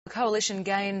The Coalition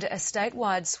gained a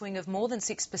statewide swing of more than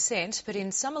 6%, but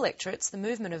in some electorates the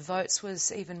movement of votes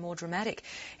was even more dramatic.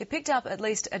 It picked up at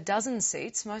least a dozen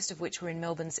seats, most of which were in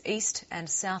Melbourne's east and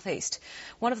southeast.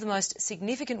 One of the most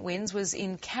significant wins was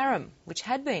in Carrum, which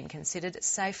had been considered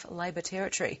safe Labor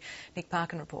territory. Nick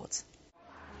Parkin reports.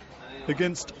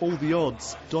 Against all the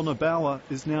odds, Donna Bauer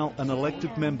is now an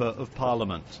elected Member of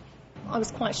Parliament. I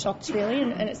was quite shocked really,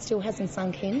 and it still hasn't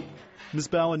sunk in. Ms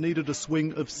Bauer needed a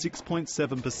swing of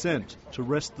 6.7% to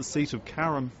wrest the seat of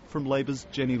Carrum from Labor's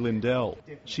Jenny Lindell.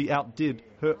 She outdid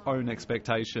her own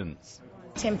expectations.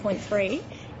 10.3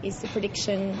 is the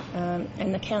prediction,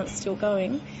 and the count's still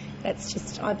going. That's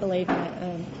just, I believe,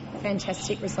 a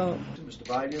fantastic result.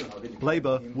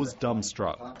 Labor was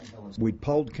dumbstruck. We'd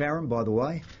polled Carrum, by the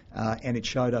way, and it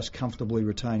showed us comfortably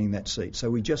retaining that seat, so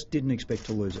we just didn't expect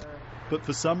to lose it. But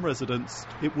for some residents,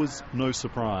 it was no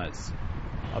surprise.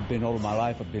 I've been all my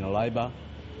life, I've been a Labor,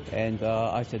 and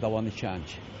I said I want to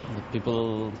change. The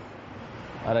people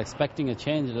are expecting a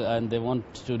change and they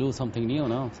want to do something new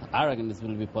now. I reckon this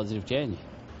will be positive change.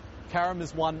 Carrum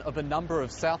is one of a number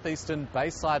of southeastern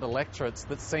Bayside electorates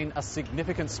that's seen a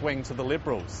significant swing to the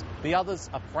Liberals. The others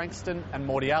are Frankston and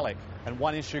Mordialloc, and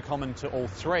one issue common to all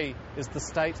three is the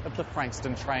state of the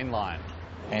Frankston train line.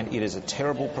 And it is a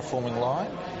terrible performing line.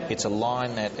 It's a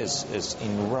line that is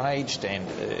enraged and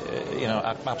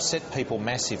upset people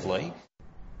massively.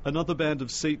 Another band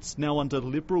of seats now under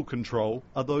Liberal control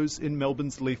are those in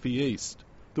Melbourne's leafy east.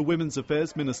 The Women's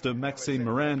Affairs Minister Maxine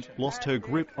Moran lost her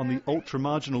grip on the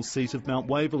ultra-marginal seat of Mount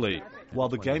Waverley, while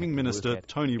the Gaming Minister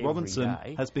Tony Robinson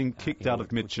has been kicked out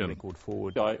of Mitcham.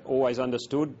 I always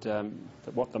understood that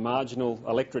what the marginal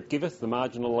electorate giveth, the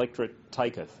marginal electorate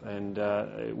taketh, and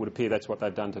it would appear that's what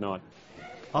they've done tonight.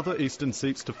 Other eastern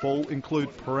seats to fall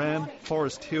include Paran,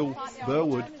 Forest Hill,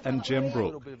 Burwood and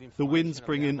Gembrook. The wins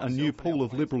bring in a new pool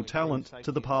of Liberal talent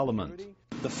to the Parliament.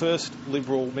 The first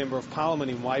Liberal Member of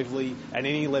Parliament in Waverley at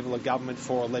any level of government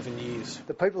for 11 years.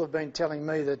 The people have been telling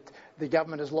me that the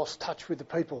government has lost touch with the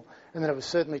people and that it was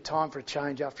certainly time for a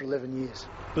change after 11 years.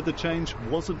 But the change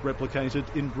wasn't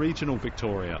replicated in regional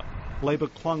Victoria. Labor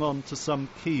clung on to some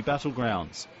key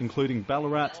battlegrounds, including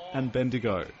Ballarat and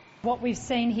Bendigo. What we've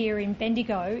seen here in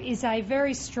Bendigo is a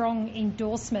very strong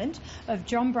endorsement of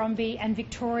John Brumby and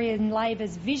Victorian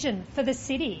Labor's vision for the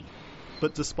city.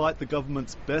 But despite the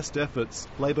government's best efforts,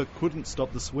 Labor couldn't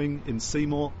stop the swing in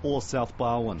Seymour or South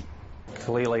Barwon.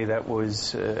 Clearly that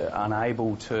was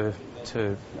unable to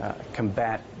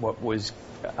combat what was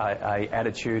a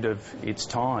attitude of its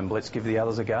time. Let's give the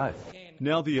others a go.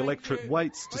 Now the electorate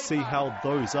waits to see how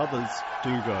those others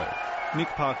do go. Nick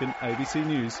Parkin, ABC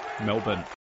News, Melbourne.